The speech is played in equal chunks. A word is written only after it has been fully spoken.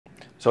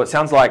So it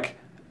sounds like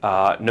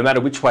no matter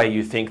which way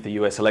you think the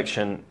US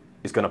election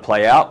is going to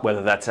play out,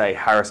 whether that's a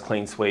Harris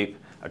clean sweep,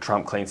 a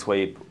Trump clean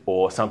sweep,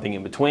 or something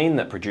in between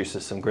that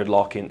produces some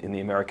gridlock in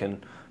the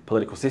American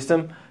political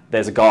system,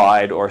 there's a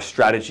guide or a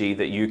strategy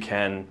that you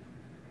can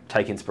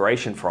take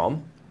inspiration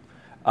from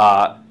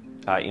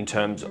in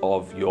terms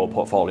of your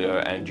portfolio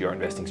and your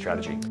investing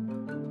strategy.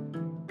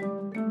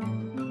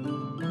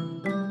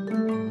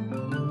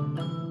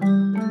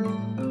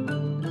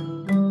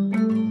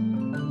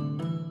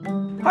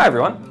 Hi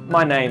everyone,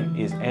 my name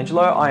is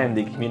Angelo. I am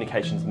the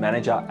Communications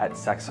Manager at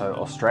Saxo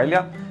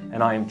Australia,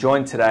 and I am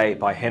joined today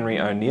by Henry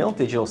O'Neill,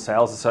 Digital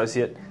Sales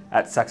Associate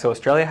at Saxo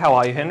Australia. How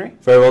are you, Henry?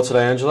 Very well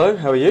today, Angelo.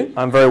 How are you?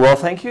 I'm very well,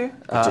 thank you.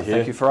 Good to hear.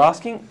 Thank you for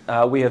asking.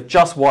 We have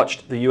just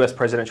watched the US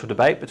presidential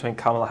debate between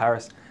Kamala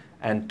Harris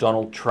and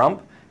Donald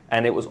Trump,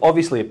 and it was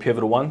obviously a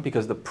pivotal one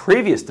because the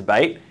previous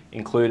debate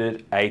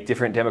included a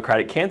different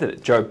Democratic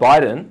candidate, Joe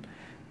Biden,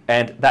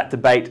 and that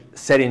debate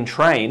set in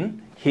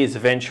train his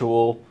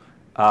eventual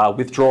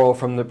withdrawal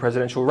from the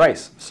presidential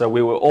race. So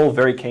we were all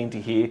very keen to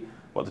hear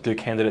what the two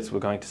candidates were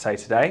going to say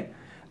today.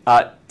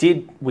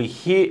 Did we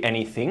hear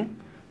anything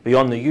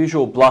beyond the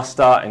usual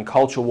bluster and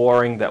culture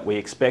warring that we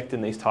expect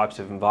in these types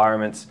of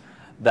environments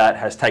that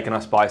has taken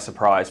us by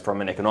surprise from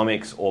an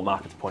economics or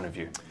markets point of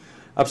view?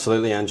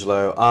 Absolutely,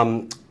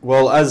 Angelo.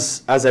 Well,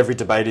 as every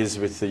debate is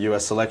with the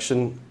US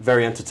election,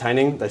 very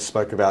entertaining. They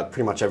spoke about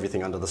pretty much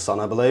everything under the sun,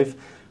 I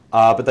believe.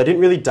 But they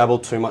didn't really dabble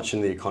too much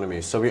in the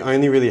economy. So we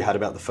only really had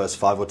about the first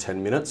 5 or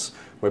 10 minutes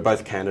where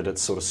both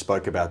candidates sort of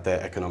spoke about their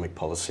economic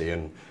policy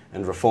and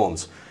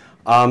reforms.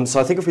 So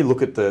I think if we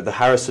look at the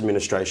Harris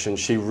administration,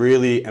 she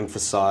really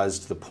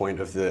emphasised the point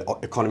of the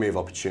economy of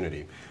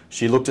opportunity.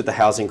 She looked at the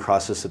housing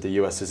crisis that the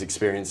US is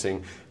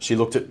experiencing. She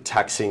looked at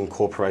taxing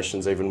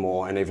corporations even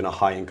more and even a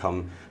high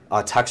income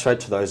tax rate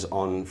to those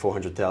on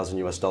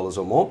 $400,000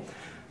 or more.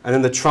 And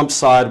then the Trump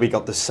side, we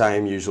got the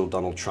same usual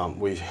Donald Trump.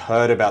 We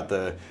heard about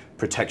the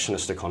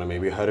protectionist economy.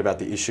 We heard about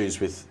the issues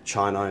with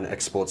China and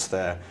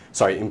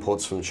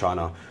imports from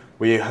China.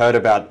 We heard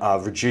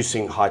about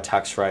reducing high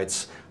tax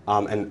rates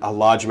and a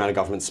large amount of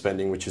government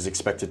spending, which is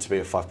expected to be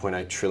a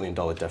 $5.8 trillion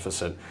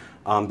deficit.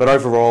 But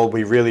overall,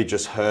 we really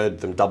just heard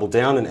them double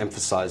down and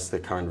emphasise the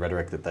current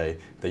rhetoric that they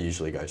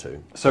usually go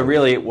to. So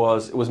really it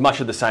was much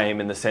of the same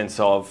in the sense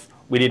of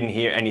we didn't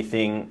hear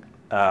anything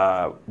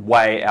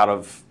way out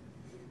of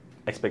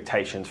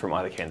expectations from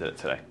either candidate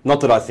today?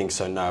 Not that I think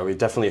so, no. We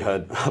definitely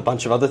heard a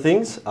bunch of other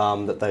things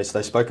that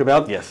they spoke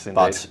about. Yes, indeed.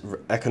 But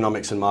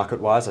economics and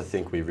market-wise, I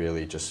think we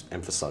really just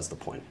emphasised the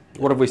point.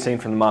 What have we seen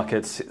from the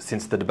markets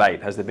since the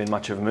debate? Has there been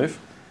much of a move?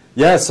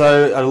 Yeah,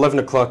 so at 11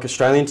 o'clock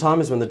Australian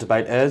time is when the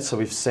debate aired. So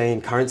we've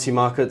seen currency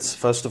markets,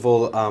 first of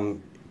all,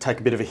 take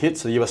a bit of a hit.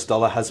 So the US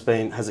dollar has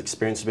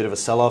experienced a bit of a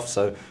sell-off.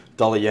 So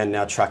dollar yen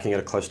now tracking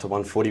at close to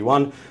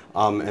 141,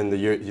 and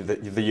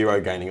the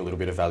euro gaining a little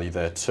bit of value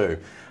there too.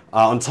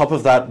 On top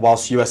of that,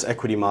 whilst US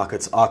equity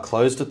markets are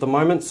closed at the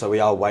moment, so we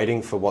are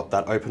waiting for what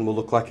that open will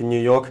look like in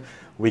New York,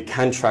 we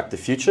can track the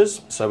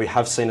futures. So we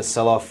have seen a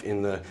sell-off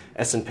in the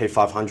S&P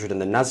 500 and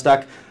the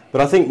NASDAQ.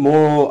 But I think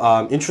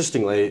more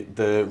interestingly,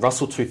 the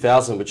Russell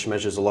 2000, which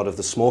measures a lot of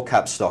the small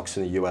cap stocks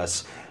in the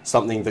US,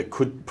 something that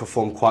could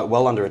perform quite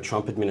well under a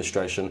Trump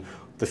administration,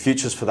 the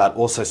futures for that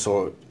also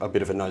saw a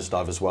bit of a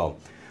nosedive as well.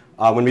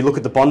 When we look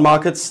at the bond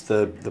markets,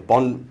 the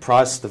bond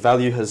price, the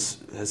value has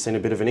seen a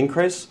bit of an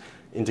increase,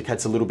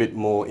 indicates a little bit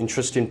more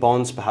interest in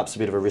bonds, perhaps a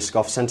bit of a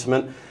risk-off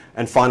sentiment.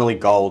 And finally,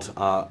 gold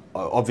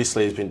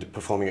obviously has been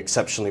performing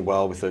exceptionally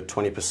well with a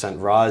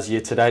 20% rise year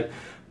to date.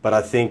 But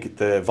I think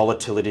the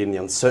volatility and the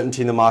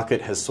uncertainty in the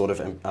market has sort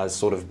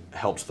of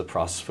helped the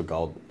price for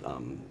gold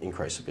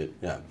increase a bit.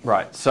 Yeah.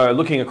 Right. So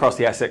looking across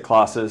the asset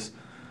classes,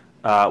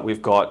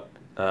 we've got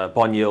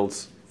bond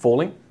yields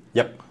falling.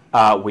 Yep.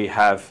 We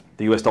have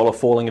the US dollar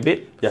falling a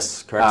bit.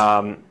 Yes,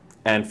 correct.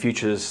 And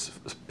futures,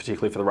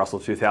 particularly for the Russell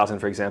 2000,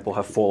 for example,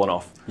 have fallen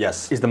off.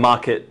 Yes. Is the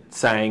market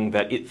saying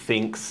that it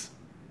thinks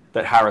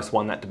that Harris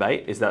won that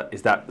debate? Is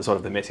that sort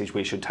of the message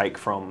we should take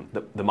from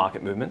the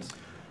market movements?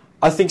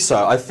 I think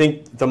so. I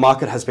think the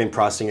market has been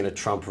pricing in a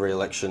Trump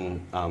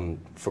re-election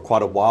for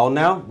quite a while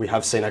now. We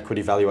have seen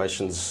equity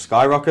valuations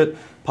skyrocket.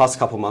 Past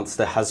couple of months,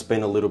 there has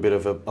been a little bit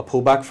of a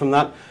pullback from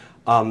that.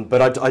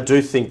 But I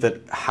do think that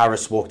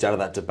Harris walked out of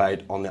that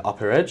debate on the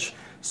upper edge.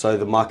 So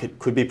the market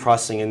could be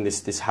pricing in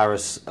this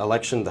Harris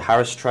election, the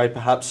Harris trade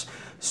perhaps.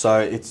 So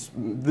it's a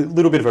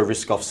little bit of a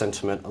risk-off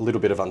sentiment, a little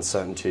bit of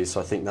uncertainty.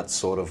 So I think that's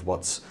sort of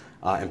what's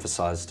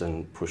emphasised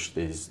and pushed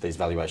these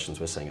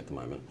valuations we're seeing at the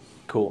moment.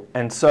 Cool.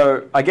 And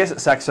so I guess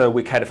at Saxo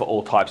we cater for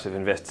all types of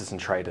investors and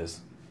traders,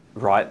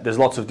 right? There's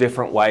lots of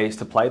different ways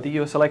to play the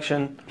US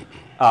election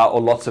or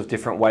lots of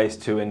different ways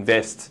to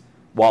invest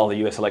while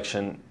the US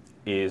election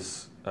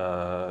is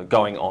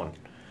going on.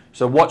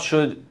 So what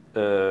should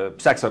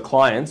Saxo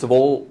clients of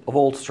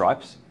all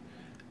stripes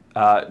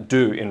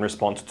do in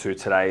response to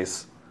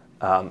today's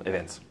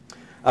events?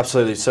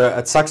 Absolutely. So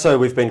at Saxo,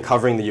 we've been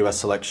covering the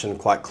US election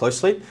quite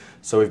closely.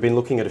 So we've been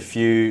looking at a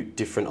few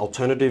different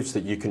alternatives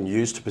that you can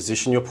use to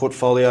position your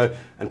portfolio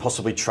and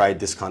possibly trade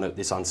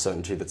this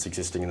uncertainty that's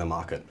existing in the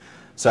market.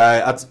 So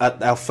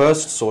at our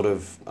first sort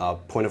of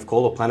point of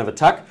call or plan of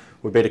attack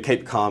would be to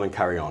keep calm and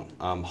carry on.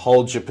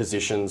 Hold your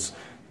positions.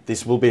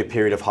 This will be a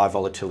period of high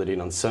volatility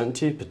and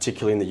uncertainty,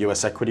 particularly in the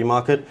US equity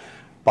market.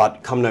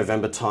 But come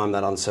November time,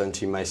 that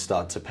uncertainty may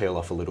start to peel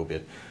off a little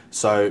bit.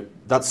 So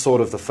that's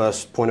sort of the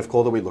first point of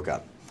call that we look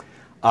at.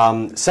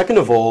 Second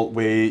of all,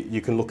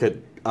 you can look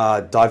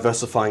at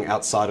diversifying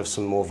outside of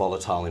some more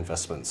volatile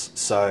investments.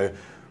 So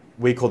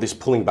we call this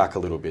pulling back a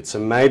little bit. So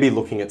maybe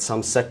looking at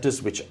some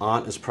sectors which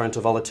aren't as prone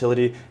to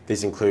volatility.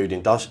 These include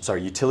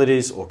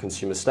utilities or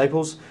consumer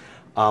staples,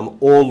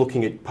 or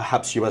looking at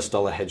perhaps US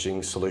dollar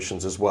hedging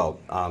solutions as well.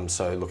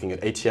 So looking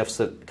at ETFs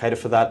that cater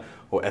for that,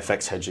 or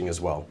FX hedging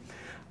as well.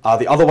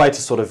 The other way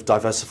to sort of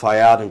diversify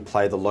out and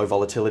play the low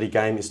volatility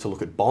game is to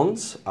look at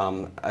bonds.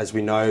 As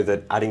we know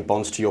that adding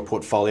bonds to your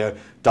portfolio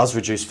does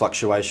reduce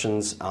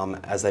fluctuations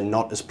as they're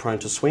not as prone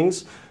to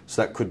swings.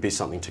 So that could be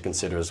something to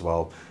consider as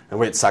well. And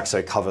we at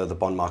Saxo cover the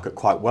bond market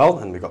quite well,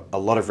 and we've got a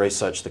lot of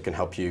research that can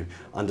help you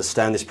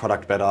understand this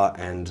product better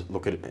and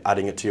look at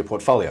adding it to your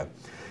portfolio.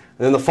 And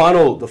then the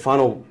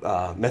final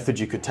method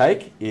you could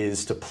take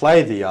is to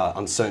play the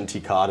uncertainty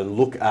card and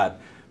look at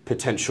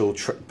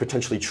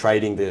potentially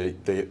trading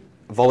the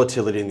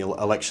volatility in the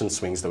election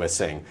swings that we're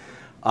seeing.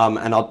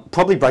 And I'll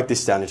probably break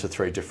this down into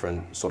three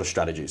different sort of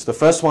strategies. The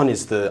first one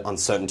is the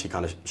uncertainty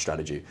kind of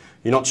strategy.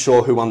 You're not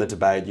sure who won the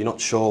debate. You're not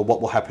sure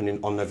what will happen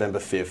on November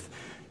 5th.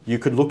 You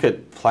could look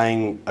at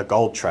playing a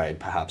gold trade,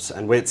 perhaps.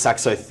 And we at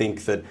Saxo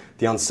think that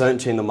the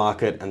uncertainty in the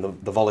market and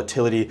the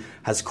volatility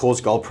has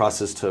caused gold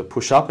prices to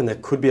push up, and there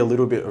could be a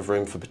little bit of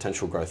room for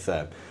potential growth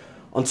there.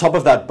 On top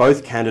of that,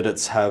 both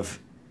candidates have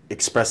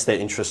expressed their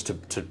interest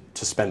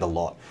to spend a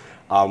lot.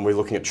 We're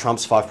looking at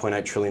Trump's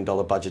 $5.8 trillion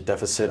budget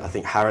deficit. I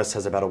think Harris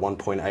has about a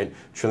 $1.8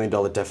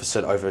 trillion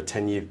deficit over a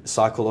 10-year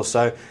cycle or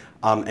so.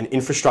 And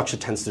infrastructure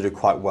tends to do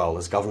quite well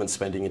as government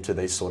spending into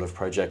these sort of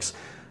projects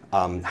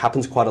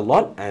happens quite a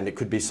lot, and it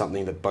could be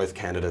something that both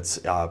candidates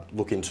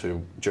look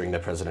into during their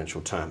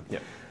presidential term.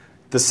 Yep.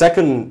 The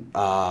second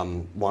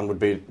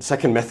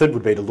method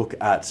would be to look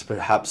at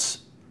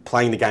perhaps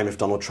playing the game if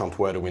Donald Trump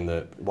were to win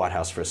the White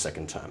House for a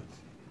second term,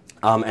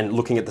 and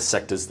looking at the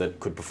sectors that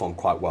could perform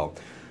quite well.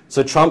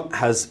 So Trump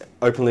has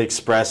openly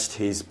expressed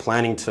he's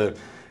planning to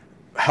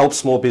help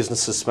small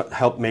businesses,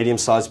 help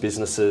medium-sized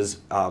businesses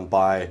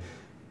by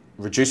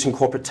reducing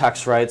corporate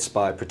tax rates,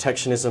 by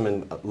protectionism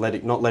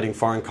and not letting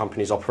foreign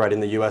companies operate in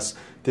the US.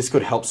 This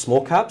could help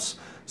small caps.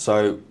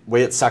 So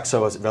we at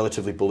Saxo are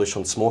relatively bullish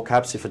on small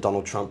caps if a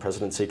Donald Trump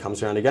presidency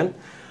comes around again.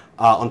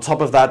 On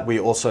top of that,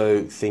 we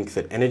also think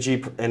that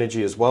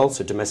energy as well,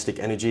 so domestic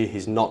energy,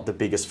 he's not the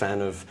biggest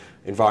fan of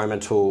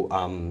environmental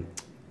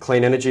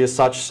clean energy as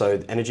such,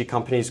 so energy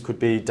companies could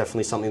be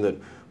definitely something that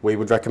we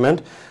would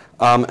recommend.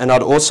 And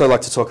I'd also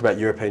like to talk about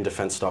European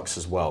defence stocks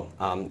as well.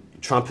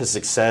 Trump has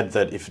said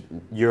that if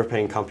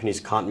European companies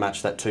can't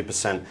match that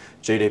 2%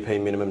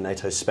 GDP minimum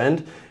NATO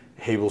spend,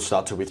 he will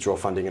start to withdraw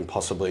funding and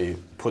possibly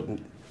put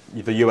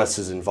the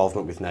US's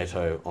involvement with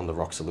NATO on the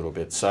rocks a little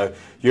bit. So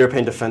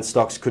European defence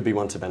stocks could be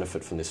one to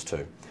benefit from this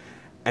too.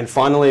 And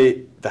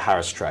finally, the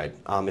Harris trade.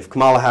 If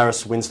Kamala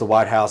Harris wins the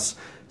White House,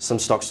 some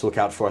stocks to look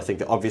out for. I think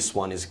the obvious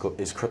one is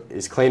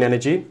clean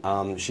energy.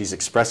 She's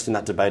expressed in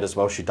that debate as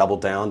well. She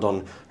doubled down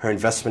on her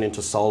investment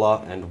into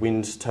solar and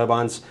wind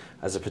turbines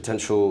as a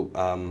potential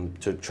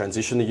to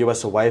transition the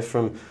US away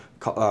from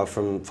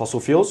fossil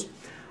fuels.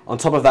 On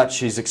top of that,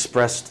 she's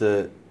expressed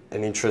an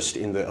interest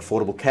in the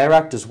Affordable Care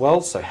Act as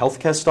well. So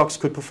healthcare stocks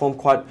could perform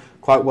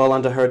quite well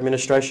under her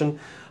administration.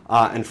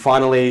 And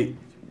finally,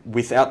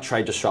 without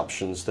trade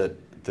disruptions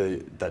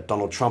that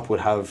Donald Trump would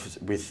have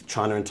with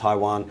China and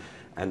Taiwan,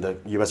 and the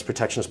US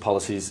protectionist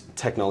policies,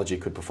 technology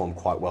could perform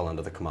quite well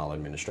under the Kamala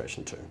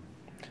administration too.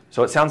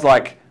 So it sounds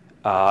like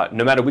no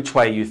matter which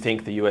way you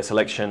think the US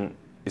election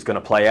is going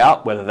to play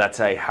out, whether that's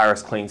a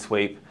Harris clean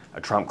sweep,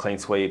 a Trump clean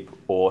sweep,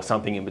 or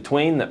something in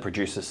between that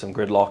produces some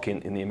gridlock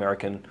in the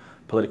American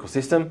political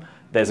system,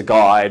 there's a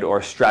guide or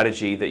a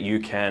strategy that you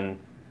can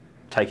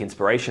take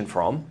inspiration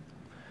from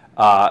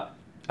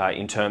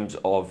in terms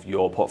of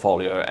your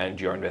portfolio and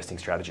your investing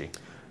strategy.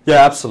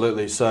 Yeah,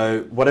 absolutely.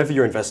 So whatever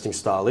your investing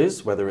style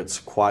is, whether it's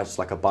quite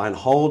like a buy and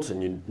hold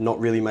and you're not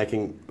really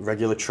making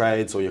regular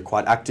trades, or you're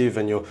quite active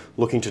and you're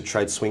looking to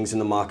trade swings in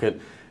the market,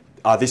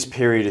 this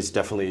period is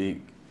definitely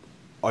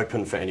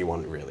open for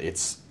anyone really.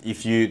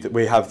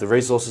 We have the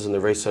resources and the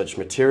research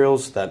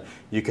materials that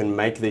you can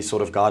make these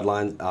sort of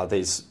guidelines,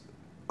 these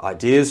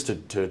ideas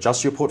to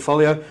adjust your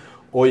portfolio,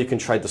 or you can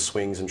trade the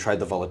swings and trade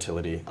the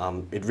volatility.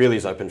 It really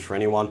is open for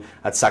anyone.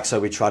 At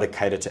Saxo, we try to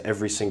cater to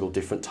every single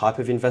different type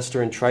of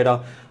investor and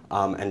trader,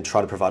 and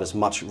try to provide as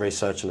much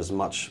research and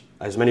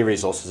as many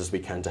resources as we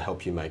can to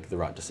help you make the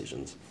right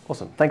decisions.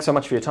 Awesome. Thanks so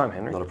much for your time,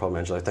 Henry. Not a problem,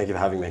 Angelo. Thank you for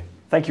having me.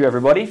 Thank you,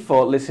 everybody,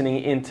 for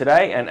listening in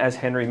today. And as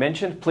Henry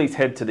mentioned, please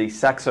head to the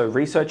Saxo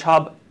Research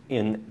Hub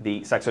in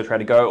the Saxo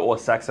Trader Go or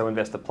Saxo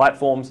Investor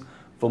platforms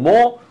for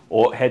more,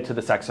 or head to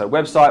the Saxo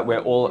website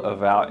where all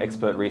of our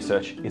expert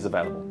research is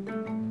available.